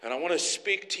want to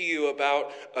speak to you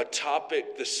about a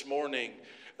topic this morning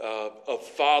of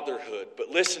fatherhood.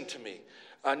 But listen to me.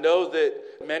 I know that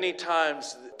many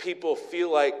times people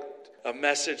feel like a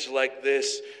message like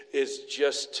this is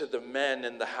just to the men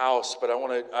in the house, but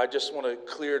I just want to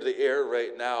clear the air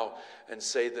right now and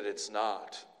say that it's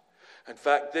not. In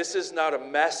fact, this is not a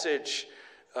message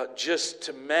just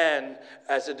to men,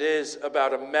 as it is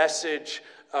about a message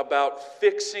about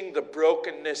fixing the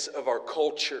brokenness of our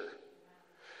culture.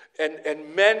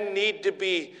 And men need to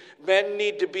be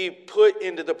put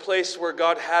into the place where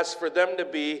God has for them to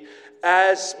be,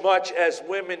 as much as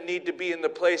women need to be in the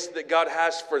place that God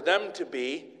has for them to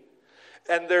be.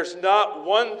 And there's not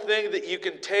one thing that you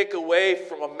can take away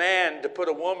from a man to put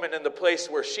a woman in the place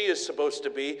where she is supposed to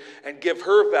be and give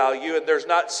her value. And there's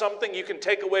not something you can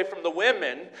take away from the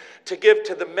women to give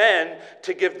to the men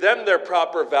to give them their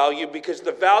proper value, because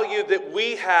the value that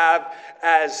we have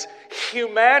as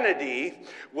humanity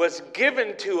was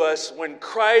given to us when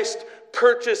Christ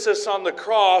purchased us on the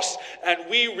cross, and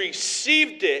we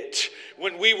received it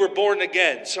when we were born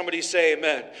again. Somebody say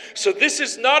amen. So this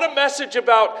is not a message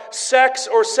about sex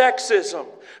or sexism.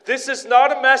 This is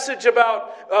not a message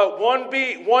about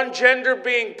one gender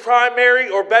being primary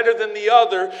or better than the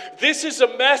other. This is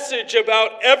a message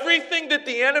about everything that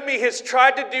the enemy has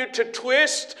tried to do to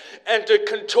twist and to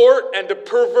contort and to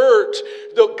pervert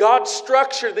the God's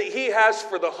structure that He has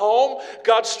for the home,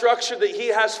 God's structure that He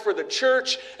has for the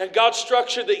church, and God's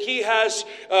structure that He has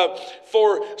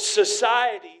for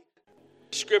society.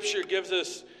 Scripture gives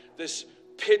us this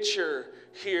picture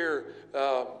here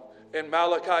in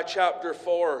Malachi chapter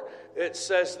 4. It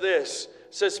says this.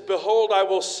 It says, "Behold, I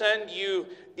will send you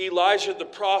Elijah the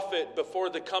prophet before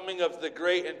the coming of the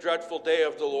great and dreadful day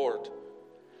of the Lord.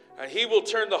 And he will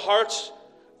turn the hearts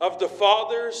of the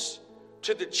fathers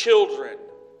to the children,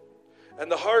 and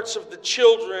the hearts of the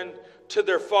children to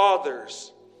their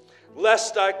fathers,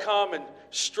 lest I come and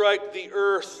strike the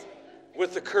earth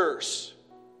with a curse."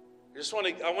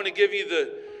 I want to give you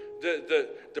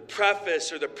the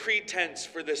preface or the pretense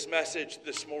for this message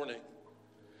this morning.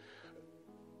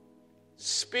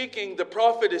 The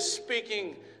prophet is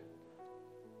speaking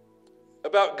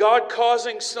about God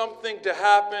causing something to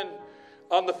happen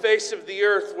on the face of the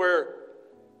earth where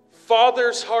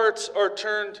fathers' hearts are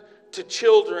turned to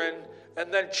children,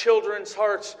 and then children's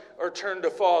hearts are turned to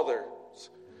fathers.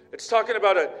 It's talking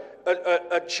about a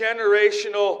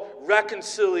generational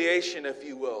reconciliation, if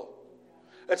you will.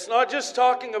 It's not just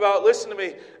talking about, listen to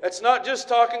me, it's not just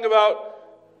talking about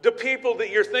the people that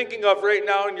you're thinking of right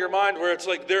now in your mind where it's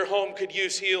like their home could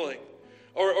use healing.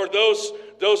 Or those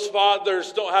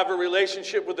fathers don't have a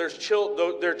relationship with their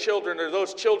children, or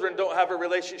those children don't have a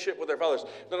relationship with their fathers.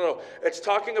 No. It's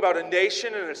talking about a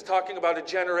nation, and it's talking about a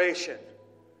generation.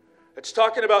 It's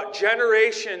talking about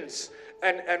generations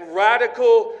and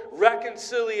radical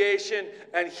reconciliation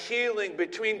and healing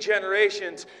between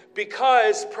generations,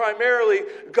 because primarily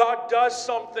God does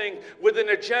something within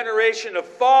a generation of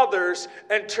fathers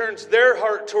and turns their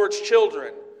heart towards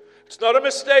children. It's not a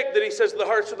mistake that He says the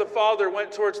hearts of the father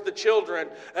went towards the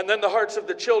children, and then the hearts of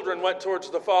the children went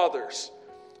towards the fathers.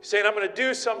 He's saying, I'm going to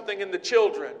do something in the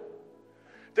children.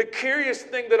 The curious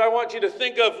thing that I want you to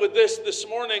think of with this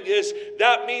morning is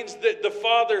that means that the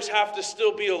fathers have to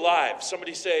still be alive.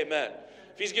 Somebody say amen.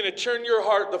 If He's going to turn your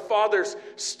heart, the fathers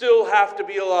still have to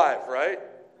be alive, right?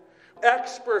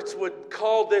 Experts would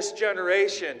call this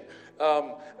generation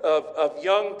of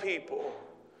young people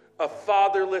a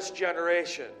fatherless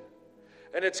generation.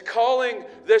 And it's calling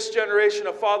this generation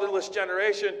a fatherless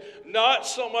generation, not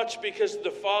so much because the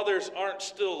fathers aren't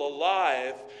still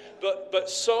alive, but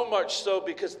so much so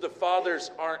because the fathers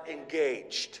aren't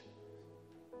engaged.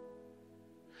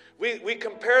 We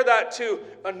compare that to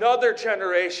another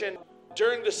generation.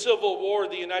 During the Civil War,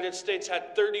 the United States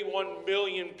had 31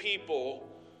 million people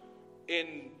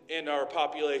in our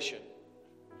population.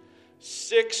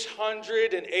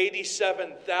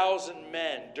 687,000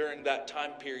 men during that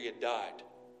time period died.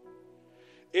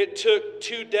 It took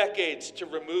 2 decades to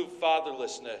remove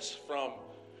fatherlessness from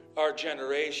our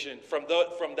generation, from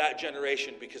that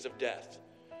generation, because of death.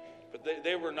 But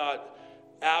they were not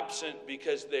absent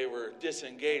because they were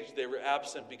disengaged. They were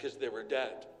absent because they were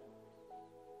dead.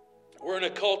 We're in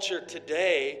a culture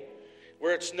today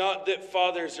where it's not that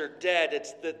fathers are dead,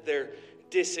 it's that they're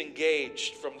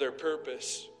disengaged from their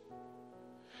purpose.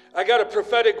 I got a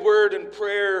prophetic word in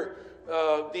prayer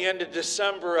the end of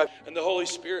December, and the Holy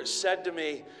Spirit said to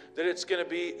me that it's going to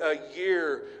be a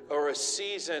year or a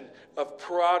season of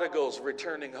prodigals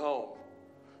returning home.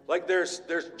 Like there's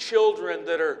children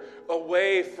that are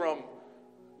away from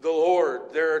the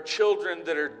Lord. There are children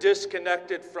that are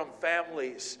disconnected from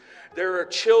families. There are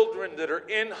children that are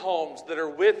in homes, that are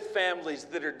with families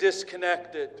that are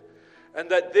disconnected. And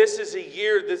that this is a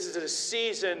year, this is a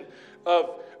season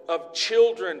of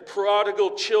children,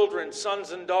 prodigal children,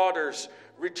 sons and daughters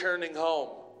returning home.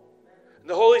 And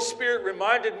the Holy Spirit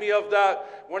reminded me of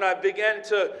that when I began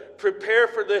to prepare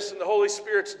for this, and the Holy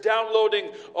Spirit's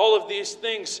downloading all of these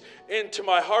things into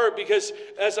my heart, because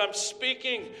as I'm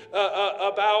speaking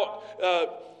about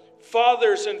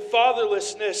fathers and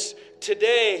fatherlessness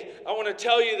today, I want to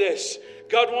tell you this.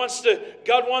 God wants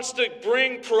to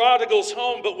bring prodigals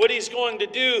home, but what He's going to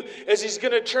do is He's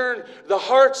going to turn the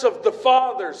hearts of the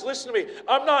fathers. Listen to me.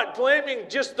 I'm not blaming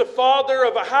just the father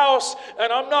of a house,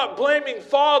 and I'm not blaming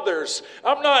fathers.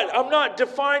 I'm not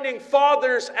defining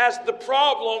fathers as the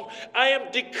problem. I am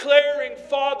declaring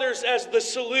fathers as the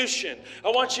solution. I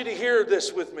want you to hear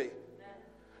this with me.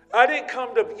 I didn't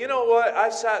come to, you know what? I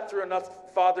sat through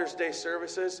enough Father's Day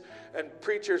services, and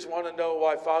preachers want to know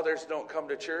why fathers don't come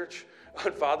to church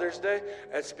on Father's Day.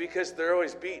 It's because they're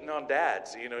always beating on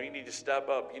dads. You need to step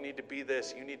up. You need to be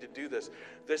this. You need to do this.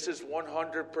 This is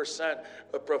 100%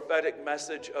 a prophetic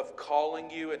message of calling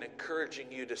you and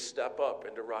encouraging you to step up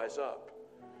and to rise up.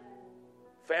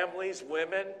 Families,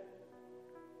 women,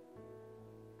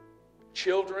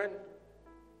 children,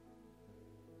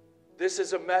 this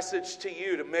is a message to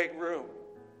you to make room.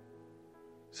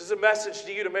 This is a message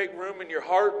to you to make room in your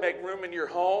heart, make room in your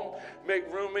home,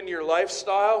 make room in your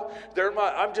lifestyle.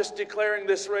 I'm just declaring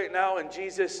this right now in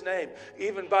Jesus' name.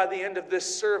 Even by the end of this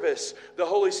service, the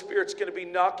Holy Spirit's going to be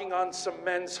knocking on some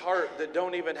men's heart that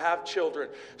don't even have children.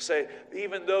 Say,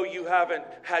 even though you haven't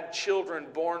had children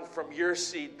born from your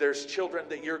seed, there's children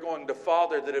that you're going to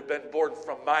father that have been born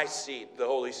from my seed, the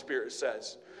Holy Spirit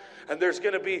says. And there's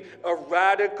going to be a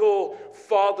radical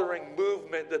fathering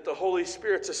movement that the Holy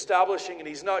Spirit's establishing. And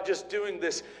He's not just doing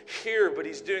this here, but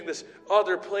He's doing this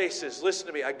other places. Listen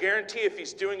to me. I guarantee if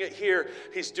He's doing it here,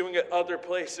 He's doing it other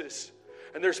places.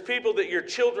 And there's people that your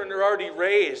children are already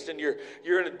raised, and you're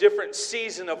in a different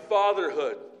season of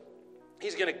fatherhood.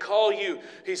 He's going to call you.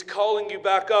 He's calling you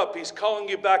back up. He's calling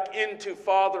you back into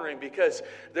fathering, because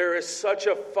there is such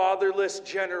a fatherless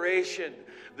generation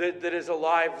that is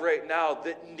alive right now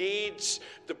that needs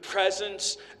the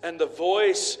presence and the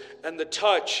voice and the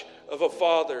touch of a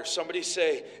father. Somebody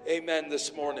say amen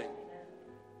this morning.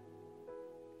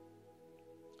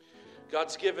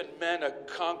 God's given men a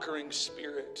conquering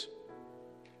spirit.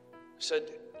 I said,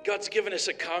 God's given us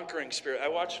a conquering spirit. I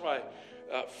watched my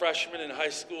freshman in high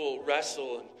school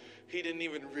wrestle, and he didn't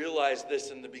even realize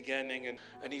this in the beginning,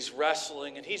 and he's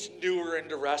wrestling, and he's newer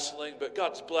into wrestling, but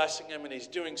God's blessing him, and he's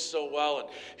doing so well, and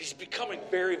he's becoming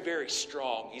very, very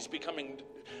strong.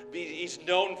 He's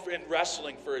known in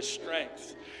wrestling for his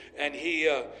strength, and he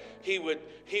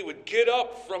would get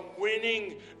up from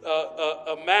winning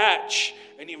a match,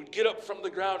 and he would get up from the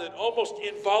ground, and almost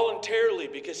involuntarily,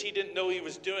 because he didn't know he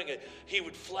was doing it, he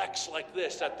would flex like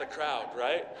this at the crowd,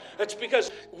 right? That's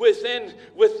because within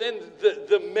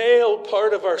the male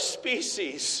part of our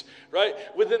species, right?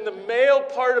 Within the male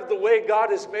part of the way God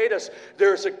has made us,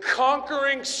 there's a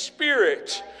conquering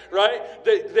spirit, right?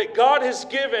 That God has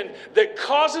given that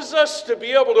causes us to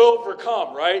be able to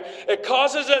overcome, right? It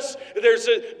causes us,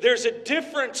 there's a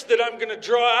difference that I'm going to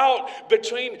draw out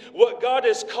between what God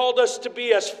has called us to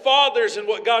be as fathers and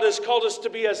what God has called us to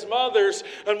be as mothers,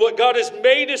 and what God has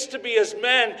made us to be as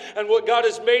men and what God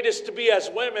has made us to be as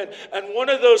women. And one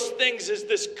of those things is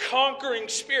this conquering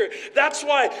spirit. That's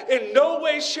why in no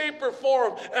way, shape, or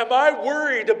form am I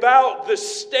worried about the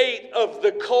state of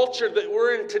the culture that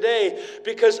we're in today,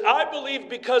 because I believe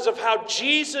because of how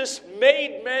Jesus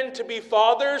made men to be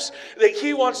fathers, that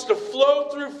He wants to flow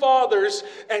through fathers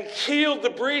and heal the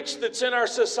breach that's in our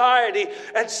society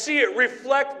and see it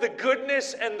reflect the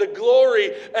goodness and the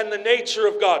glory and the nature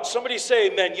of God. Somebody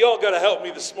say amen. Y'all got to help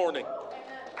me this morning.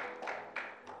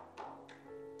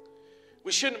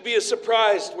 We shouldn't be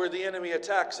surprised where the enemy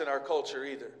attacks in our culture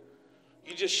either.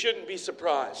 You just shouldn't be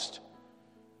surprised.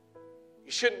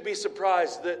 You shouldn't be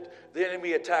surprised that the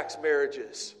enemy attacks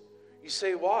marriages. You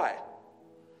say, why?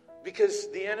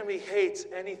 Because the enemy hates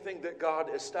anything that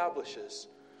God establishes.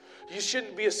 You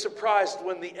shouldn't be surprised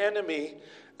when the enemy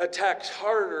attacks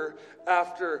harder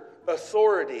after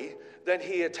authority than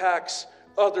he attacks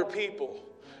other people.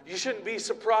 You shouldn't be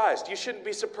surprised. You shouldn't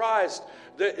be surprised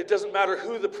that it doesn't matter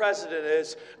who the president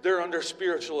is, they're under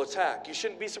spiritual attack. You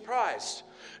shouldn't be surprised.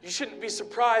 You shouldn't be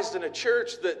surprised in a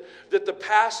church that the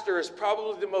pastor is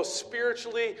probably the most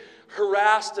spiritually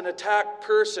harassed and attacked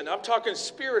person. I'm talking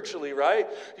spiritually, right?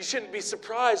 You shouldn't be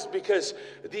surprised because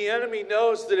the enemy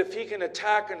knows that if he can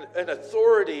attack an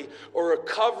authority or a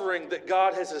covering that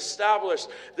God has established,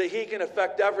 that he can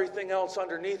affect everything else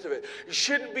underneath of it. You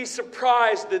shouldn't be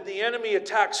surprised that the enemy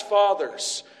attacks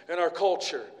fathers in our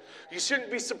culture. You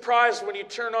shouldn't be surprised when you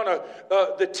turn on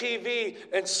the TV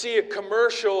and see a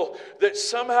commercial that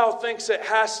somehow thinks it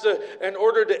has to, in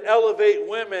order to elevate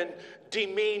women,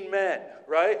 demean men,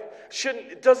 right?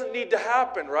 It doesn't need to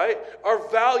happen, right? Our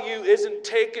value isn't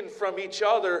taken from each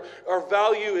other. Our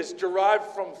value is derived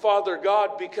from Father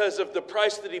God because of the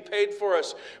price that he paid for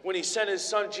us when he sent his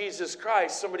son Jesus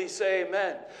Christ. Somebody say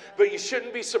amen. But you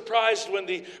shouldn't be surprised when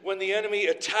the enemy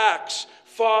attacks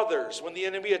fathers, when the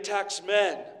enemy attacks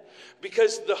men.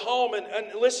 Because the home, and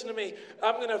listen to me,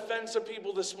 I'm going to offend some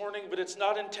people this morning, but it's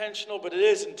not intentional, but it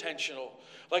is intentional.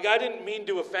 Like, I didn't mean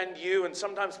to offend you, and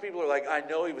sometimes people are like, I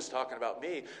know he was talking about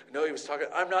me. I know he was talking.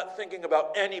 I'm not thinking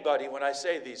about anybody when I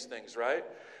say these things, right?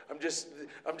 I'm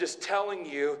just telling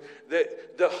you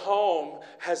that the home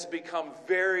has become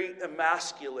very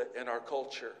emasculate in our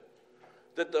culture.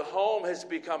 That the home has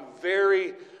become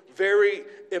very, very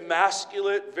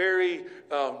emasculate, very,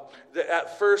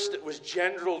 at first it was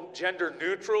gender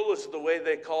neutral is the way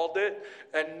they called it.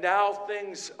 And now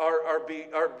things are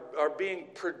being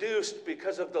produced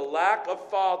because of the lack of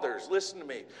fathers. Listen to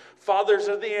me. Fathers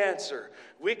are the answer.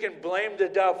 We can blame the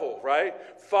devil, right?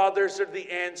 Fathers are the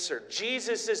answer.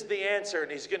 Jesus is the answer,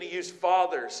 and he's going to use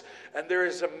fathers. And there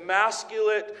is a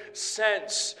masculine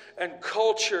sense and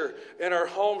culture in our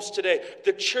homes today.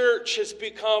 The church has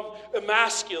become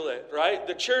emasculate, right?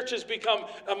 The church has become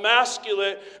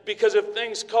emasculate because of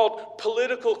things called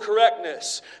political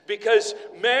correctness. Because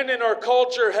men in our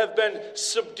culture have been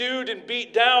subdued and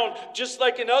beat down, just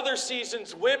like in other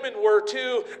seasons women were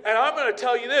too. And I'm going to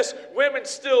tell you this, women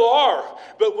still are.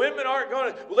 But women aren't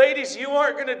going to, ladies, you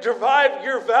aren't going to derive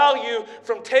your value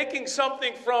from taking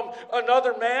something from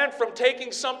another man, from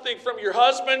taking something from your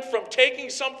husband, from taking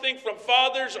something from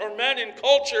fathers or men in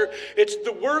culture. It's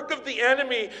the work of the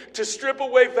enemy to strip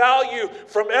away value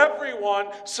from everyone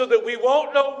so that we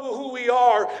won't know who we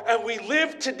are, and we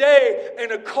live today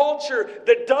in a culture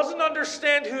that doesn't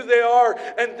understand who they are,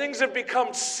 and things have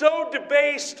become so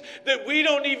debased that we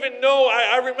don't even know.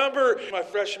 I remember my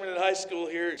freshman in high school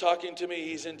here talking to me.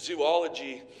 He's in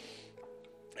zoology,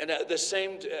 and at the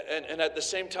same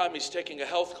time he's taking a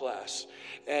health class.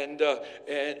 And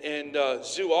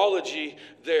zoology,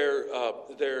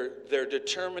 they're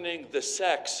determining the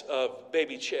sex of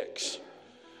baby chicks.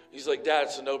 He's like, Dad,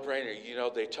 it's a no-brainer. You know,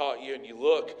 they taught you, and you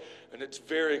look, and it's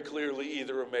very clearly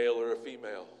either a male or a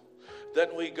female.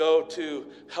 Then we go to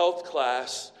health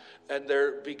class, and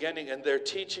they're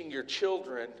teaching your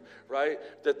children, right,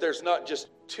 that there's not just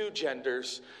two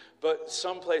genders, but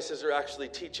some places are actually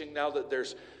teaching now that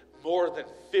there's more than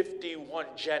 51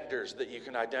 genders that you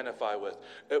can identify with.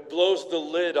 It blows the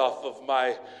lid off of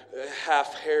my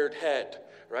half-haired head,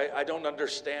 right? I don't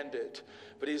understand it.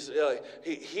 But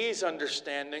he's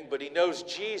understanding, but he knows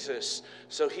Jesus,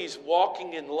 so he's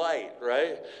walking in light,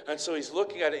 right? And so he's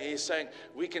looking at it, and he's saying,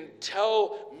 we can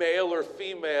tell male or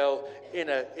female in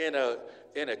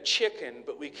a chicken,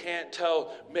 but we can't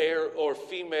tell male or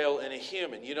female in a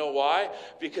human. You know why?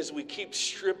 Because we keep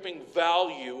stripping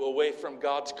value away from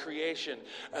God's creation.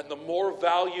 And the more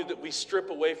value that we strip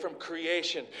away from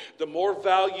creation, the more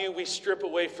value we strip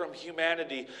away from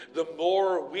humanity, the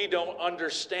more we don't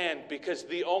understand. Because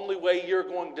the only way you're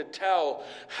going to tell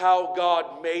how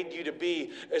God made you to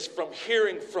be is from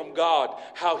hearing from God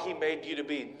how he made you to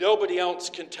be. Nobody else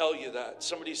can tell you that.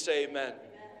 Somebody say amen.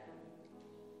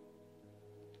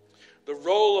 The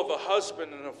role of a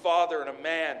husband and a father and a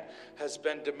man has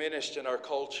been diminished in our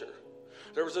culture.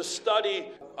 There was a study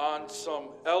on some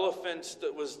elephants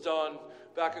that was done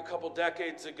back a couple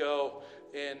decades ago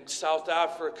in South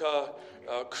Africa,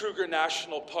 Kruger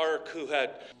National Park, who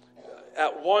had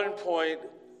at one point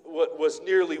was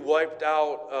nearly wiped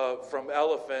out from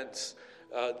elephants.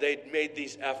 They'd made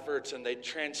these efforts and they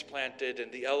transplanted,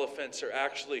 and the elephants are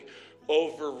actually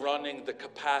overrunning the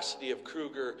capacity of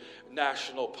Kruger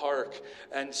National Park.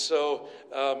 And so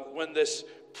when this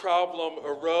problem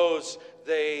arose,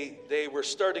 they were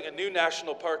starting a new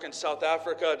national park in South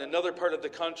Africa and another part of the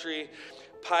country,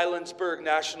 Pilanesberg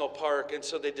National Park. And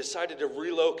so they decided to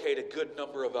relocate a good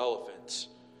number of elephants.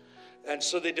 And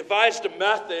so they devised a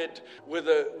method with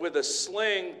a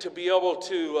sling to be able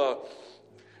to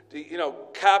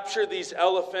capture these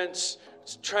elephants,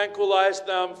 tranquilize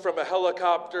them from a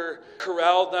helicopter,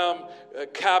 corral them,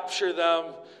 capture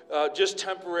them just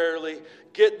temporarily,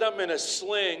 get them in a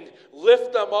sling,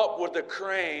 lift them up with a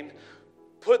crane,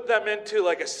 put them into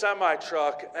like a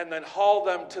semi-truck, and then haul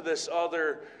them to this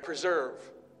other preserve.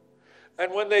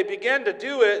 And when they began to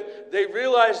do it, they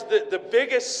realized that the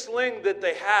biggest sling that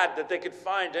they had, that they could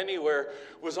find anywhere,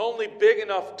 was only big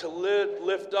enough to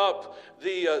lift up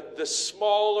the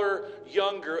smaller,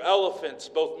 younger elephants,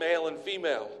 both male and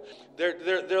female.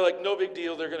 They're like, no big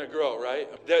deal, they're going to grow, right?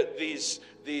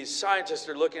 These scientists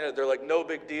are looking at it, they're like, no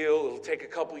big deal, it'll take a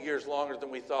couple years longer than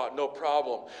we thought, no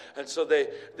problem. And so they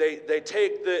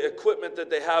take the equipment that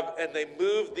they have and they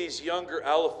move these younger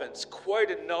elephants,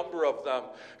 quite a number of them,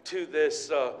 to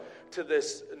this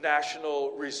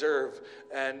national reserve.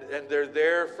 And they're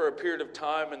there for a period of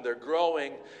time and they're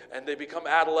growing and they become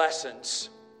adolescents.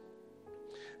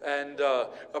 And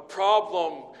a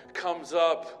problem comes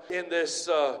up in this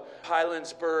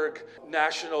Highlandsburg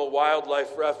National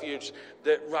Wildlife Refuge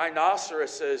that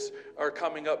rhinoceroses are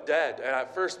coming up dead. And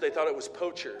at first they thought it was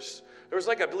poachers. There was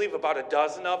I believe about a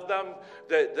dozen of them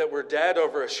that were dead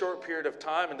over a short period of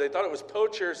time, and they thought it was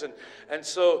poachers. And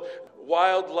so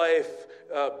wildlife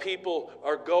people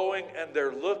are going and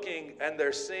they're looking and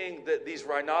they're seeing that these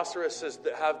rhinoceroses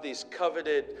that have these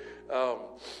coveted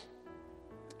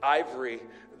ivory,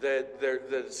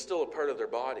 that's still a part of their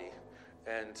body.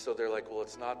 And so they're like, well,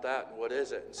 it's not that. And what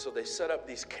is it? And so they set up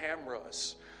these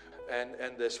cameras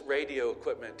and this radio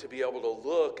equipment to be able to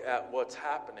look at what's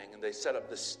happening. And they set up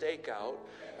the stakeout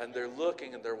and they're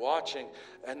looking and they're watching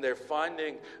and they're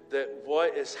finding that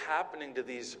what is happening to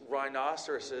these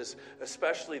rhinoceroses,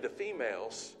 especially the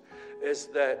females, is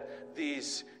that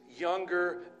these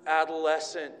younger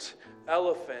adolescent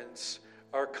elephants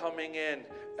are coming in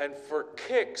and for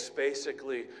kicks,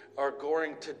 basically, are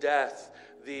goring to death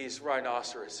these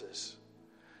rhinoceroses.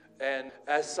 And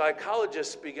as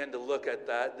psychologists begin to look at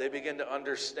that, they begin to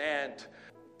understand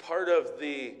part of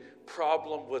the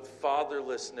problem with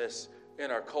fatherlessness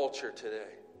in our culture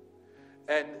today.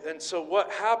 And so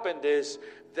what happened is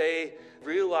they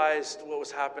realized what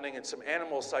was happening, and some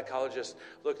animal psychologists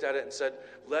looked at it and said,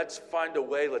 let's find a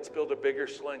way, let's build a bigger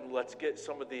sling, let's get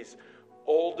some of these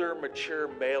older, mature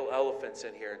male elephants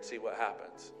in here and see what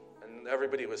happens. And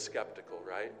everybody was skeptical,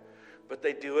 right? But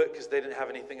they do it because they didn't have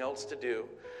anything else to do.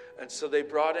 And so they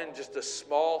brought in just a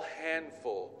small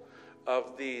handful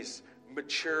of these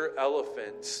mature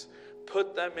elephants,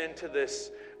 put them into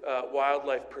this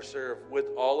wildlife preserve with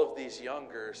all of these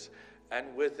youngers, and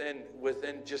within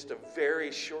just a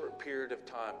very short period of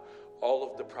time, all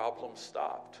of the problems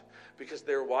stopped. Because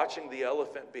they're watching the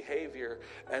elephant behavior,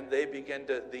 and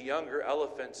the younger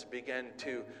elephants began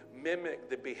to mimic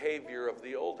the behavior of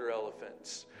the older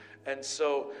elephants. And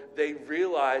so they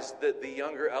realized that the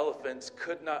younger elephants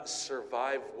could not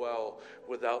survive well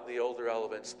without the older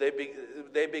elephants.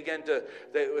 They began to,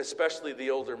 especially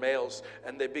the older males,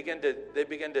 and they began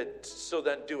to so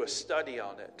then do a study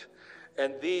on it.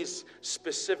 And these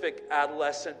specific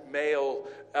adolescent male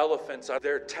elephants,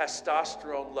 their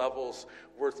testosterone levels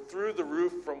were through the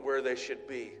roof from where they should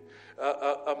be.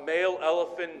 A male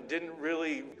elephant didn't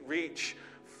really reach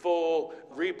full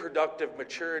reproductive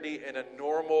maturity in a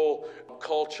normal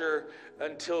culture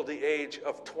until the age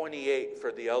of 28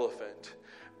 for the elephant.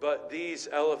 But these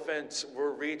elephants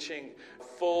were reaching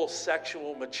full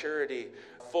sexual maturity,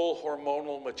 full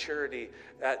hormonal maturity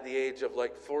at the age of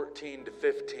 14 to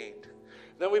 15.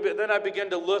 Then I began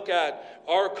to look at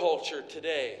our culture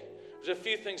today. There's a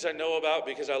few things I know about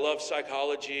because I love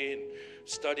psychology and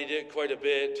studied it quite a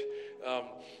bit.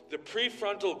 The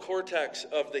prefrontal cortex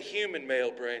of the human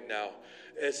male brain now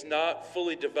is not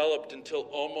fully developed until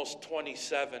almost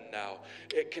 27 now.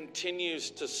 It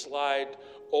continues to slide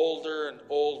older and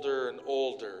older and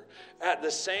older. At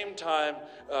the same time,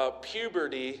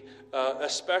 puberty,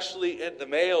 especially in the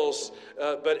males,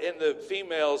 but in the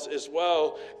females as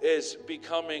well, is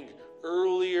becoming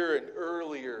earlier and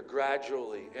earlier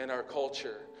gradually in our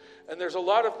culture. And there's a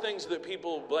lot of things that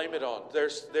people blame it on. There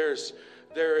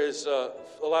is a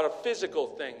lot of physical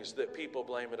things that people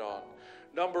blame it on.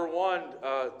 Number one,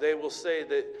 they will say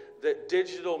that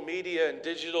digital media and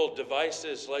digital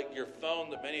devices like your phone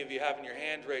that many of you have in your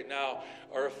hand right now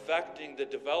are affecting the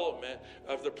development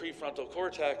of the prefrontal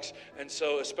cortex. And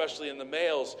so, especially in the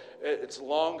males, it's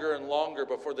longer and longer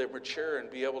before they mature and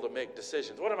be able to make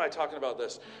decisions. What am I talking about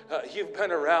this? You've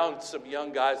been around some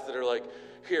young guys that are like,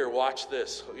 here, watch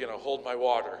this, hold my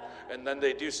water. And then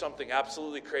they do something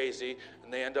absolutely crazy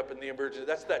and they end up in the emergency.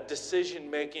 That's that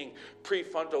decision-making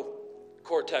prefrontal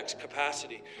cortex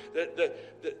capacity.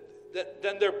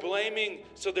 Then they're blaming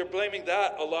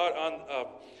that a lot on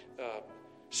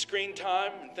screen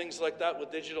time and things like that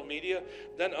with digital media.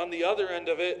 Then on the other end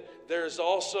of it, there's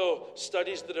also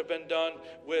studies that have been done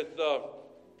with,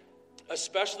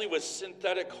 especially with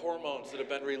synthetic hormones that have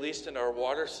been released in our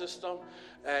water system,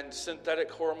 and synthetic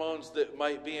hormones that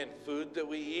might be in food that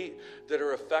we eat that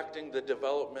are affecting the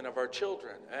development of our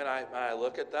children. And I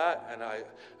look at that, and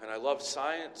I love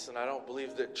science, and I don't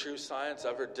believe that true science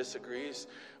ever disagrees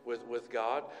with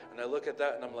God. And I look at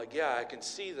that, and I'm like, yeah, I can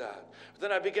see that. But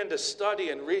then I begin to study,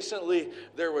 and recently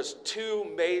there was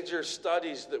 2 major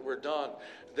studies that were done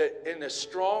that in a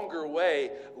stronger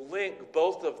way link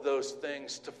both of those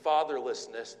things to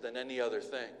fatherlessness than any other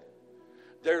thing.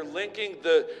 They're linking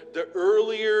the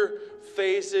earlier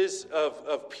phases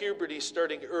of puberty,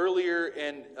 starting earlier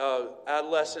in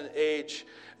adolescent age,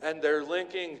 and they're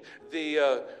linking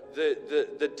the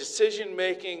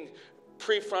decision-making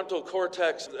prefrontal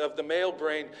cortex of the male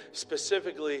brain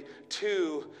specifically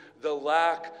to the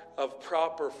lack of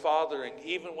proper fathering,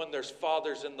 even when there's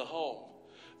fathers in the home.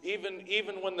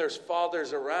 Even when there's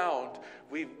fathers around,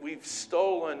 we've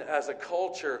stolen as a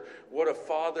culture what a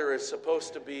father is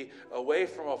supposed to be away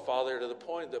from a father, to the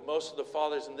point that most of the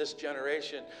fathers in this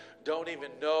generation don't even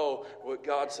know what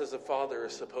God says a father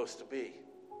is supposed to be.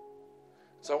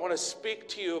 So I want to speak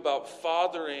to you about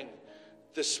fathering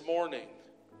this morning,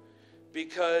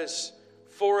 because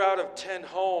 4 out of 10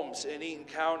 homes in Eaton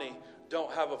County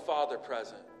don't have a father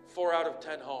present. 4 out of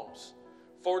 10 homes.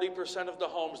 40% of the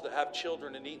homes that have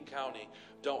children in Eaton County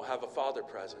don't have a father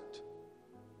present.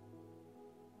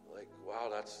 Like, wow,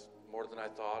 that's more than I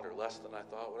thought, or less than I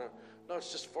thought, whatever. No,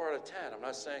 it's just 4 out of 10. I'm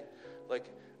not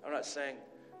saying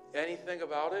anything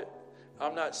about it.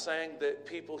 I'm not saying that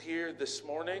people here this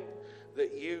morning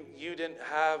that you didn't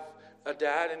have a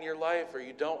dad in your life, or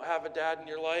you don't have a dad in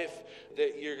your life,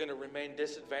 that you're going to remain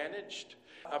disadvantaged.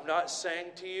 I'm not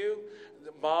saying to you,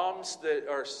 the moms that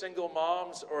are single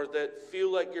moms, or that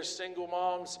feel like you're single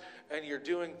moms and you're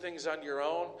doing things on your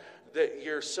own, that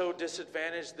you're so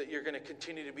disadvantaged that you're going to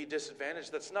continue to be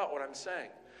disadvantaged. That's not what I'm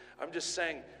saying. I'm just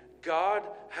saying God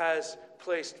has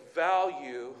placed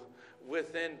value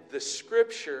within the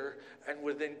Scripture and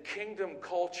within kingdom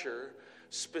culture,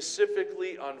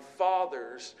 specifically on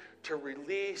fathers, to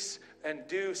release and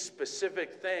do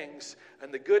specific things.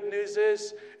 And the good news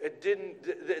is,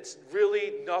 it's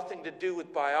really nothing to do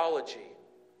with biology.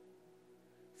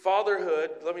 Fatherhood,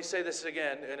 let me say this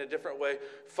again in a different way.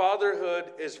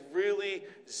 Fatherhood is really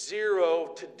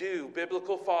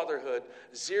biblical fatherhood,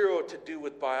 zero to do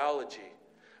with biology.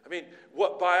 I mean,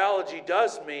 what biology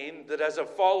does mean that as a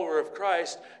follower of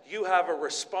Christ, you have a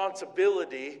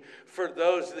responsibility for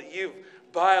those that you've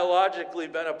biologically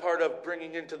been a part of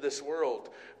bringing into this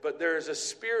world. But there is a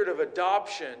spirit of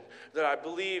adoption that I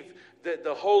believe that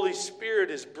the Holy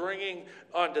Spirit is bringing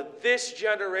onto this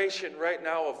generation right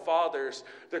now of fathers,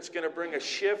 that's going to bring a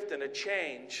shift and a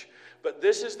change. But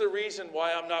this is the reason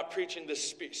why I'm not preaching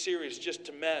this series just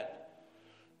to men.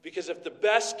 Because if the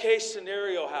best case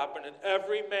scenario happened, and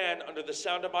every man under the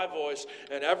sound of my voice,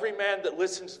 and every man that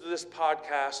listens to this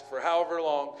podcast for however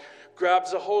long,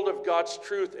 grabs a hold of God's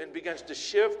truth and begins to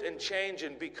shift and change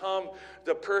and become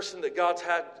the person that God's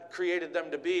had created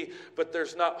them to be, but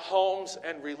there's not homes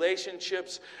and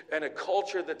relationships and a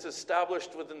culture that's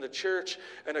established within the church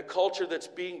and a culture that's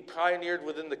being pioneered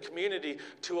within the community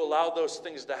to allow those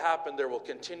things to happen, there will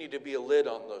continue to be a lid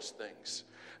on those things.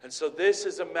 And so this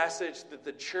is a message that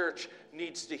the church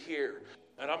needs to hear.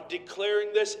 And I'm declaring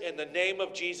this in the name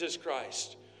of Jesus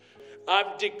Christ.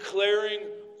 I'm declaring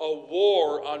a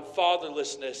war on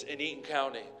fatherlessness in Eaton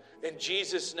County. In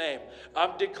Jesus' name.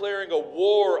 I'm declaring a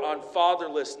war on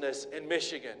fatherlessness in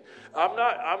Michigan. I'm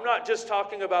not just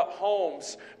talking about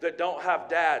homes that don't have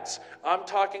dads. I'm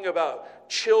talking about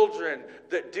children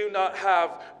that do not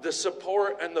have the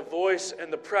support and the voice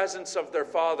and the presence of their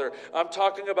father. I'm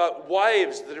talking about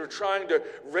wives that are trying to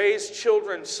raise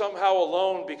children somehow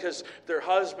alone because their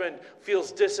husband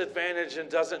feels disadvantaged and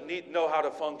doesn't know how to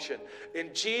function.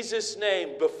 In Jesus'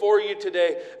 name, before you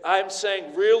today, I'm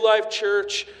saying Real Life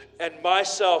Church and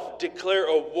myself declare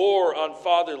a war on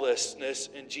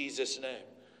fatherlessness in Jesus' name.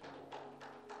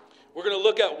 We're going to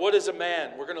look at what is a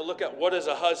man. We're going to look at what is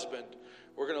a husband.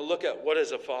 We're going to look at what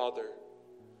is a father.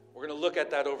 We're going to look at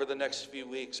that over the next few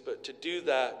weeks. But to do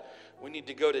that, we need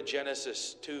to go to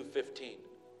Genesis 2:15.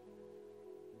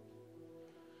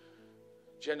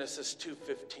 Genesis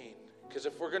 2:15. Because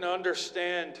if we're going to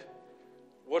understand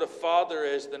what a father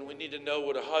is, then we need to know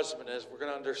what a husband is. If we're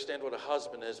going to understand what a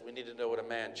husband is, we need to know what a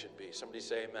man should be. Somebody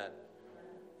say amen.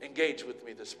 Engage with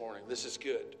me this morning. This is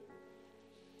good.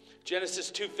 Genesis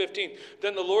 2:15.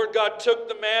 Then the Lord God took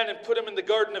the man and put him in the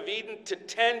Garden of Eden to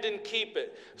tend and keep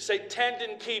it. Say, tend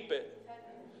and keep it.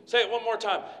 Say it one more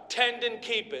time. Tend and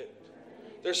keep it.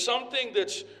 There's something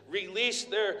that's released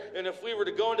there, and if we were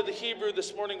to go into the Hebrew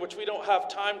this morning, which we don't have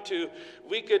time to,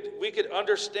 we could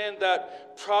understand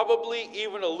that probably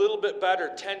even a little bit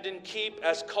better. Tend and keep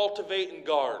as cultivate and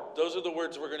guard. Those are the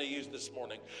words we're going to use this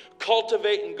morning.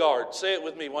 Cultivate and guard. Say it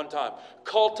with me one time.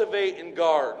 Cultivate and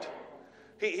guard.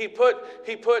 He put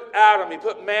Adam, he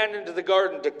put man into the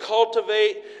garden to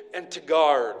cultivate and to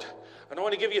guard. And I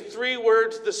want to give you 3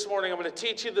 words this morning. I'm going to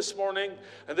teach you this morning.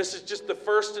 And this is just the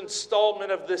first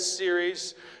installment of this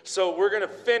series. So we're going to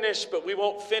finish, but we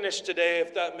won't finish today,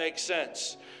 if that makes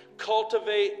sense.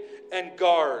 Cultivate and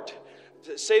guard.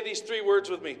 Say these 3 words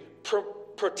with me.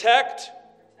 Protect,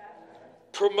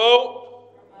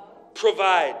 promote,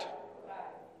 provide.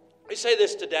 Let me say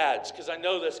this to dads, because I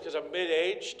know this, because I'm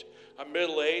mid-aged. I'm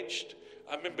middle-aged.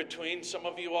 I'm in between some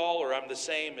of you all, or I'm the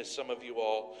same as some of you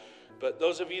all. But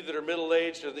those of you that are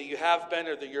middle-aged, or that you have been,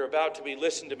 or that you're about to be,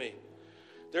 listen to me.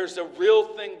 There's a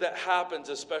real thing that happens,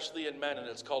 especially in men, and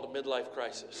it's called a midlife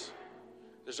crisis.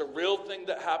 There's a real thing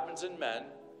that happens in men,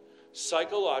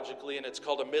 psychologically, and it's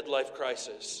called a midlife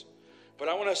crisis. But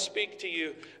I want to speak to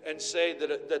you and say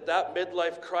that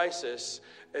midlife crisis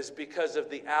is because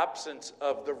of the absence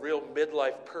of the real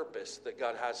midlife purpose that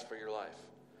God has for your life.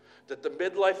 That the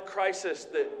midlife crisis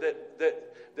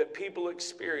that people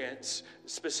experience,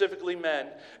 specifically men,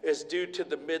 is due to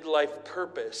the midlife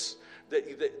purpose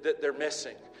that they're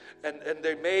missing. And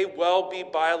they may well be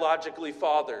biologically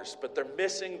fathers, but they're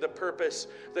missing the purpose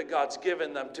that God's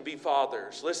given them to be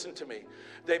fathers. Listen to me.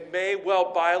 They may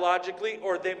well biologically,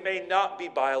 or they may not be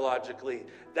biologically.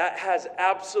 That has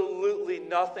absolutely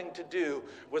nothing to do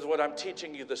with what I'm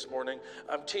teaching you this morning.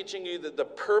 I'm teaching you that the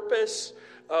purpose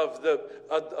of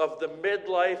the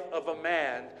midlife of a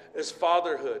man is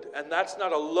fatherhood. And that's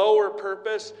not a lower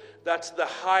purpose, that's the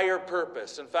higher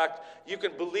purpose. In fact, you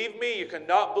can believe me, you can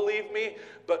not believe me,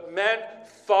 but men,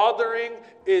 fathering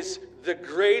is the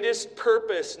greatest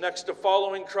purpose next to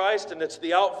following Christ, and it's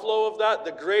the outflow of that.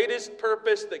 The greatest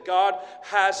purpose that God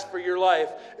has for your life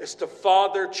is to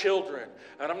father children.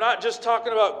 And I'm not just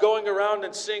talking about going around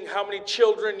and seeing how many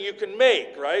children you can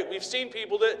make, right? We've seen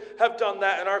people that have done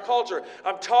that in our culture.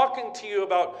 I'm talking to you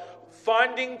about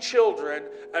finding children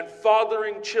and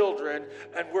fathering children,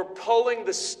 and we're pulling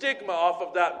the stigma off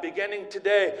of that beginning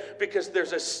today, because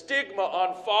there's a stigma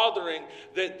on fathering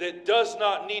that does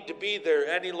not need to be there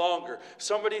any longer.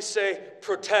 Somebody say,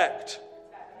 protect.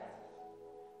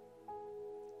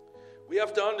 We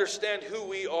have to understand who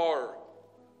we are.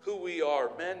 Who we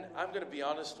are. Men, I'm going to be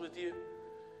honest with you.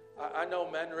 I know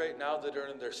men right now that are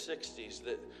in their 60s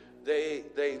that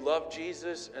they love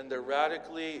Jesus and they're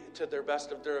radically, to their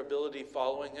best of their ability,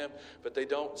 following him, but they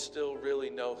don't still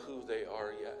really know who they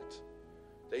are yet.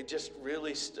 They just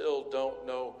really still don't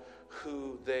know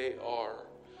who they are.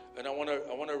 And I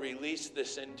want to release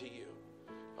this into you.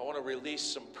 I want to release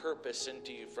some purpose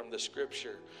into you from the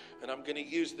scripture. And I'm going to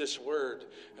use this word,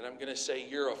 and I'm going to say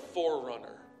you're a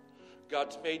forerunner.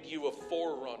 God's made you a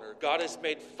forerunner. God has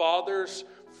made fathers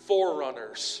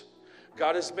forerunners.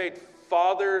 God has made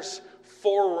fathers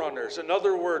forerunners.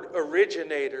 Another word,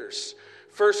 originators.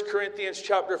 1 Corinthians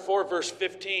chapter 4, verse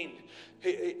 15.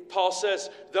 Paul says,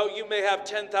 though you may have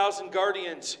 10,000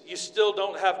 guardians, you still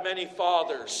don't have many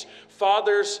fathers.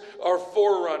 Fathers are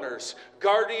forerunners.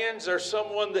 Guardians are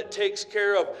someone that takes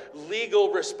care of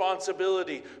legal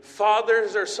responsibility.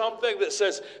 Fathers are something that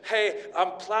says, hey,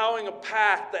 I'm plowing a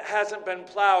path that hasn't been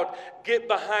plowed. Get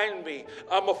behind me.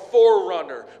 I'm a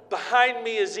forerunner. Behind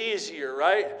me is easier,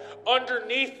 right?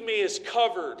 Underneath me is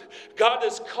covered. God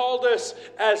has called us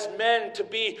as men to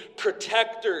be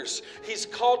protectors. He's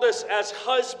called us as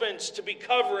husbands to be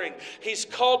covering. He's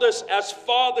called us as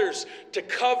fathers to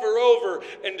cover over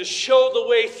and to show the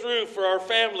way through for our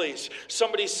families.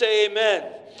 Somebody say amen.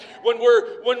 When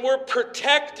we're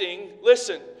protecting,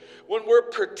 listen, when we're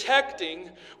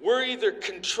protecting, we're either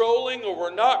controlling or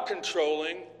we're not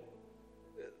controlling.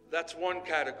 That's one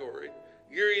category.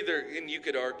 You're either, and you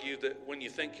could argue that when you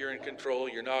think you're in control,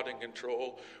 you're not in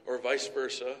control, or vice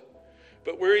versa.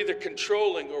 But we're either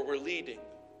controlling or we're leading.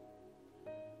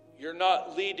 You're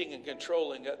not leading and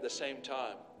controlling at the same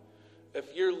time.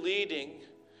 If you're leading,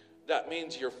 that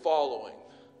means you're following.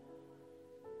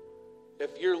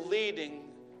 If you're leading,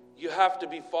 you have to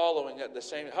be following at the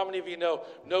same time. How many of you know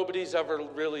nobody's ever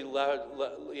really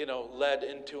led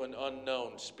into an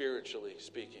unknown, spiritually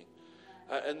speaking?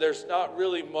 And there's not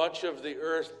really much of the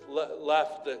earth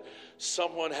left that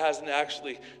someone hasn't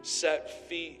actually set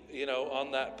feet,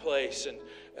 on that place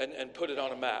and put it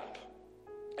on a map.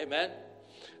 Amen?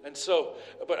 And so,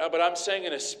 but I'm saying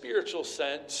in a spiritual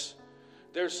sense,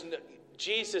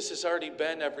 Jesus has already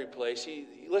been every place.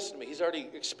 Listen to me. He's already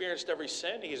experienced every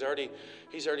sin. He's already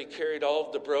carried all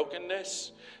of the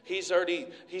brokenness. He's already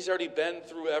been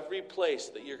through every place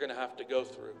that you're going to have to go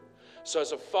through. So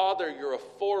as a father, you're a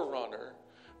forerunner,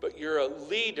 but you're a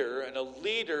leader, and a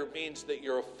leader means that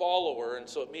you're a follower, and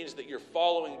so it means that you're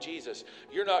following Jesus.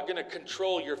 You're not going to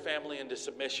control your family into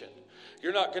submission.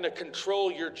 You're not going to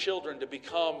control your children to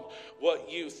become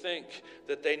what you think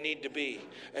that they need to be.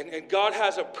 And God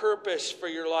has a purpose for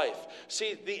your life.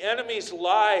 See, the enemy's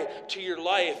lie to your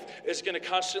life is going to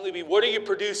constantly be, what are you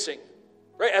producing?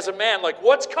 Right? As a man, like,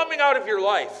 what's coming out of your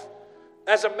life?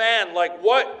 As a man, like,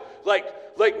 what?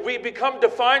 Like we become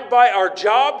defined by our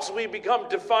jobs. We become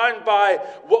defined by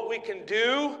what we can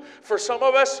do. For some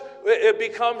of us, it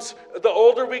becomes, the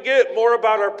older we get, more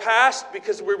about our past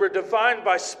because we were defined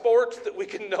by sports that we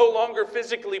can no longer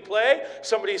physically play.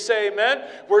 Somebody say amen.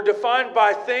 We're defined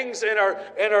by things in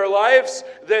our lives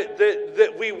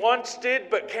that we once did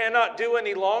but cannot do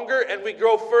any longer, and we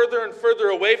grow further and further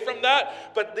away from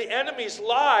that. But the enemy's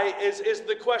lie is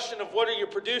the question of what are you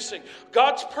producing?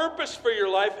 God's purpose for your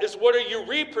life is what are you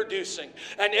reproducing?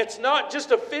 And it's not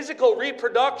just a physical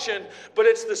reproduction, but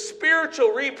it's the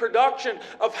spiritual reproduction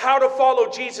of how to follow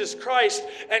Jesus Christ.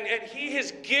 And he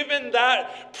has given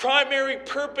that primary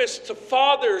purpose to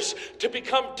fathers to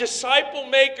become disciple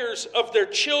makers of their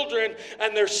children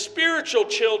and their spiritual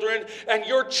children. And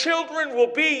your children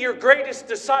will be your greatest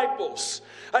disciples.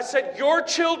 I said, your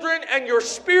children and your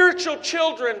spiritual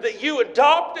children that you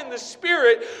adopt in the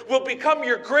Spirit will become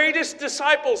your greatest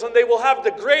disciples, and they will have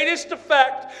the greatest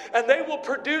effect, and they will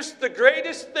produce the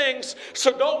greatest things.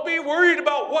 So don't be worried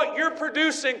about what you're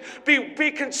producing.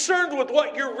 Be concerned with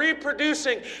what you're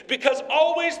reproducing, because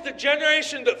always the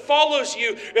generation that follows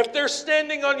you, if they're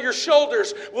standing on your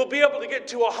shoulders, will be able to get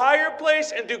to a higher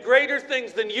place and do greater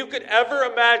things than you could ever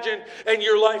imagine in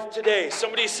your life today.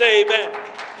 Somebody say amen.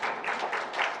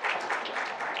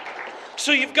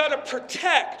 So you've got to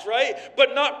protect, right?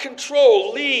 But not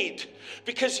control, lead.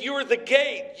 Because you were the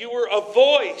gate. You were a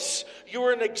voice. You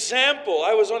were an example.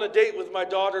 I was on a date with my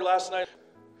daughter last night.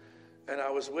 And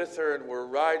I was with her and we're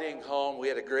riding home. We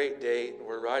had a great date and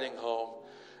we're riding home.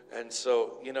 And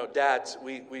so, dads,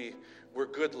 we're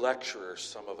good lecturers,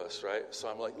 some of us, right? So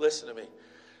I'm like, listen to me.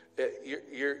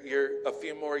 You're a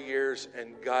few more years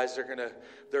and guys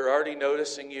they're already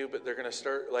noticing you, but they're going to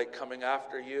start like coming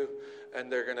after you. And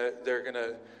they're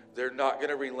not going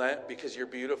to relent because you're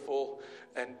beautiful.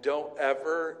 And don't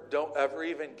ever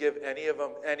even give any of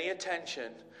them any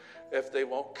attention if they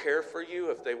won't care for you,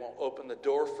 if they won't open the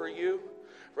door for you,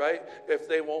 right? If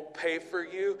they won't pay for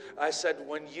you. I said,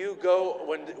 when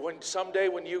someday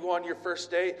when you go on your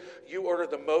first date, you order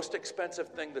the most expensive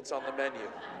thing that's on the menu.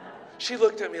 She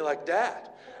looked at me like, Dad.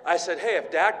 I said, hey,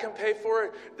 if Dad can pay for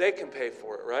it, they can pay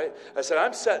for it, right? I said,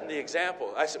 I'm setting the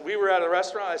example. I said, we were at a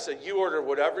restaurant. I said, you order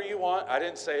whatever you want. I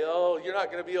didn't say, oh, you're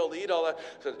not going to be able to eat all that.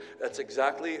 I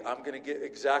said, I'm going to get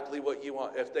exactly what you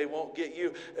want. If they won't get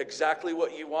you exactly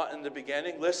what you want in the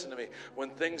beginning, listen to me.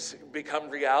 When things become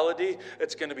reality,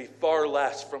 it's going to be far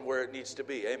less from where it needs to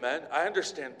be. Amen? I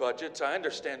understand budgets. I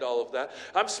understand all of that.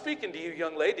 I'm speaking to you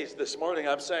young ladies this morning.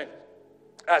 I'm saying,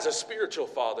 as a spiritual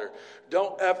father,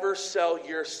 don't ever sell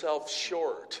yourself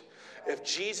short. If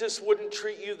Jesus wouldn't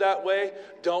treat you that way,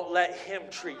 don't let him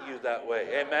treat you that way.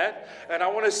 Amen? And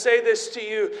I want to say this to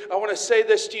you.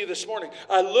 This morning.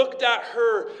 I looked at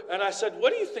her and I said,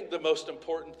 what do you think the most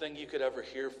important thing you could ever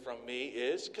hear from me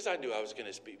is? Because I knew I was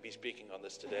going to be speaking on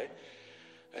this today.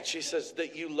 And she says,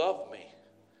 that you love me.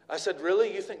 I said,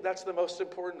 really? You think that's the most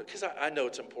important? Because I know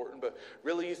it's important, but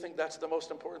really you think that's the most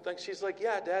important thing? She's like,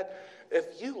 yeah, Dad,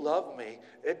 if you love me,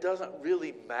 it doesn't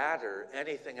really matter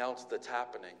anything else that's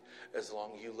happening as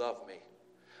long as you love me.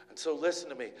 And so listen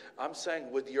to me. I'm saying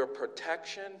with your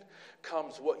protection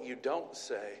comes what you don't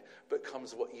say, but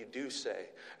comes what you do say.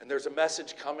 And there's a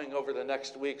message coming over the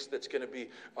next weeks that's going to be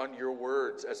on your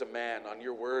words as a man, on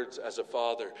your words as a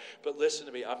father. But listen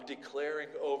to me. I'm declaring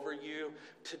over you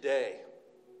today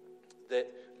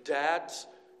that dads,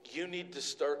 you need to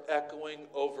start echoing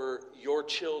over your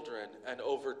children and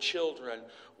over children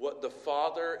what the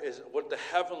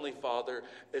Heavenly Father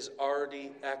is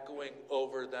already echoing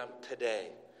over them today.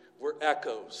 We're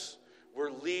echoes.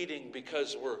 We're leading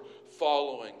because we're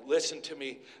following. Listen to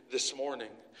me this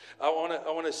morning. I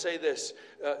want to say this.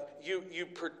 You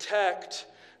protect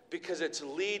because it's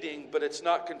leading, but it's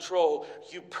not control.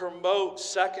 You promote,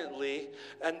 secondly,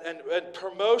 and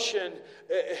promotion.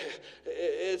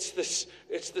 It's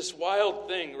this wild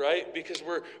thing, right? Because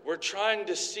we're trying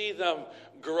to see them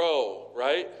grow,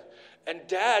 right? And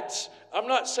dads, I'm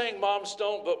not saying moms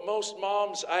don't, but most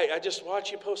moms, I just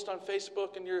watch you post on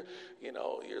Facebook and you're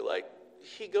like,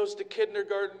 he goes to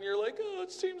kindergarten, you're like, oh,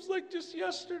 it seems like just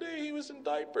yesterday he was in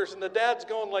diapers. And the dad's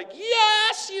going like,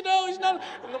 yes, he's not.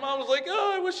 And the mom's like,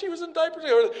 oh, I wish he was in diapers.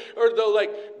 Or the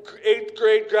like 8th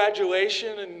grade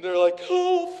graduation, and they're like,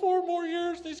 oh, 4 more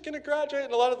years, he's going to graduate.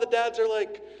 And a lot of the dads are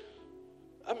like,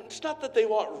 it's not that they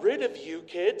want rid of you,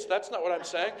 kids. That's not what I'm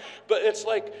saying. But it's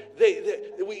like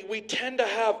we tend to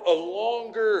have a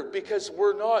longer, because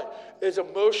we're not as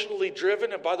emotionally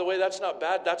driven. And by the way, that's not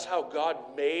bad. That's how God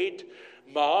made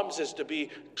moms, is to be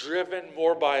driven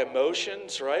more by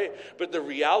emotions, right? But the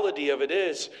reality of it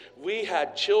is, we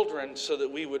had children so that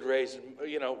we would raise,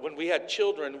 when we had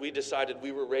children, we decided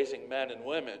we were raising men and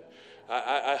women.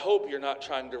 I hope you're not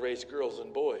trying to raise girls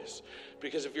and boys.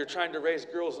 Because if you're trying to raise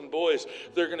girls and boys,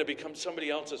 they're going to become somebody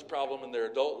else's problem in their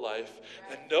adult life.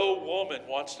 And no woman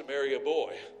wants to marry a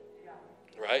boy.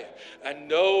 Right? And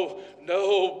no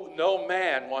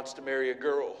man wants to marry a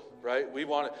girl. Right?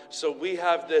 So we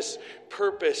have this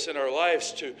purpose in our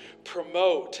lives to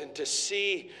promote and to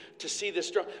see this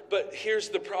strong. But here's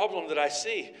the problem that I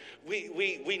see.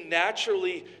 We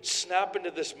naturally snap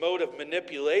into this mode of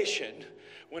manipulation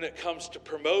when it comes to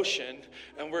promotion,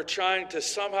 and we're trying to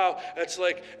somehow, it's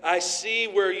like, I see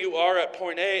where you are at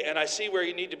point A, and I see where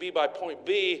you need to be by point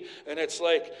B, and it's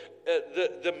like,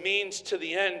 the means to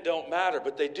the end don't matter,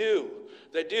 but they do.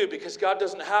 They do, because God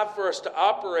doesn't have for us to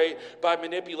operate by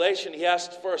manipulation. He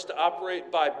asks for us to operate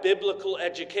by biblical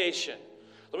education.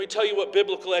 Let me tell you what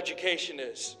biblical education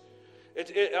is. I'm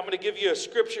going to give you a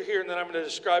scripture here, and then I'm going to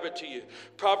describe it to you.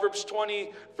 Proverbs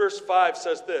 20, verse 5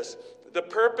 says this: the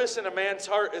purpose in a man's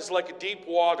heart is like a deep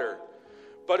water,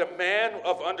 but a man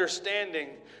of understanding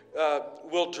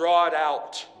will draw it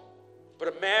out.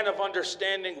 But a man of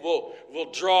understanding will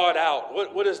draw it out.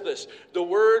 What is this? The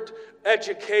word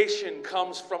education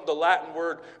comes from the Latin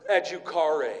word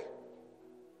educare.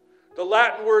 The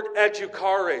Latin word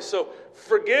educare. So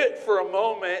forget for a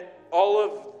moment all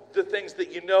of the things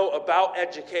that you know about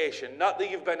education. Not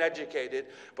that you've been educated,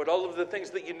 but all of the things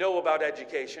that you know about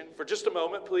education. For just a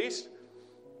moment, please.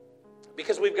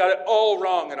 Because we've got it all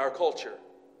wrong in our culture.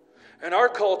 In our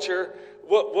culture,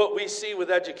 what we see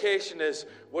with education is,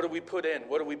 what do we put in?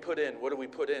 What do we put in? What do we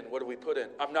put in? What do we put in?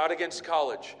 I'm not against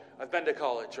college. I've been to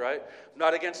college, right? I'm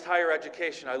not against higher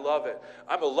education. I love it.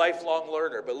 I'm a lifelong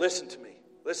learner. But listen to me.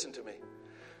 Listen to me.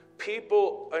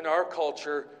 People in our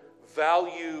culture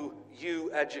value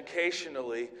you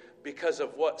educationally because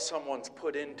of what someone's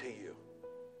put into you.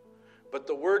 But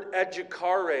the word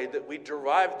educare, that we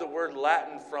derive the word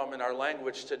Latin from in our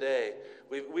language today,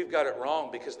 we've got it wrong,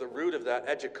 because the root of that,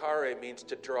 educare, means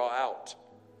to draw out.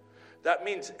 That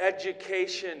means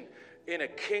education in a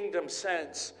kingdom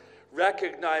sense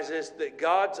recognizes that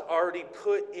God's already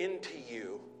put into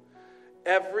you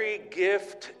every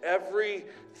gift,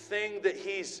 everything that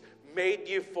He's made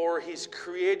you for. He's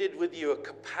created with you a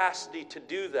capacity to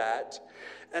do that.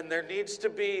 And there needs to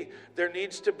be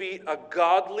a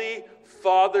godly,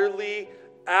 fatherly,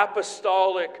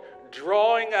 apostolic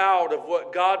drawing out of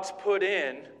what God's put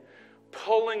in,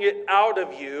 pulling it out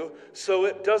of you so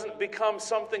it doesn't become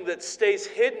something that stays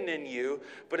hidden in you,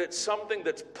 but it's something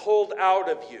that's pulled out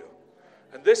of you.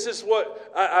 And this is what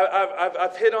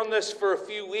I've hit on this for a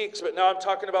few weeks, but now I'm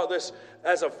talking about this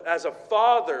as a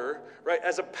father, right?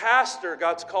 As a pastor,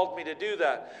 God's called me to do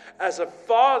that. As a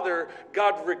father,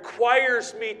 God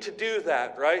requires me to do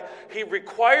that, right? He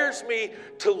requires me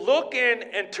to look in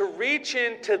and to reach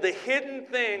into the hidden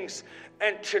things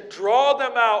and to draw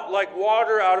them out like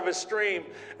water out of a stream.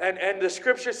 And the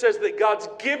scripture says that God's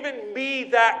given me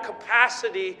that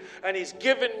capacity, and He's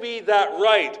given me that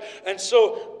right. And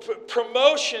so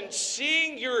promotion,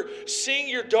 seeing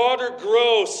your daughter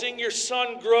grow, seeing your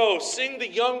son grow, seeing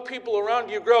the young people around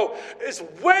you grow, is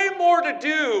way more to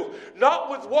do, not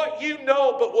with what you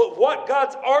know, but with what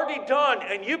God's already done.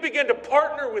 And you begin to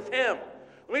partner with Him.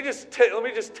 Let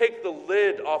me just take the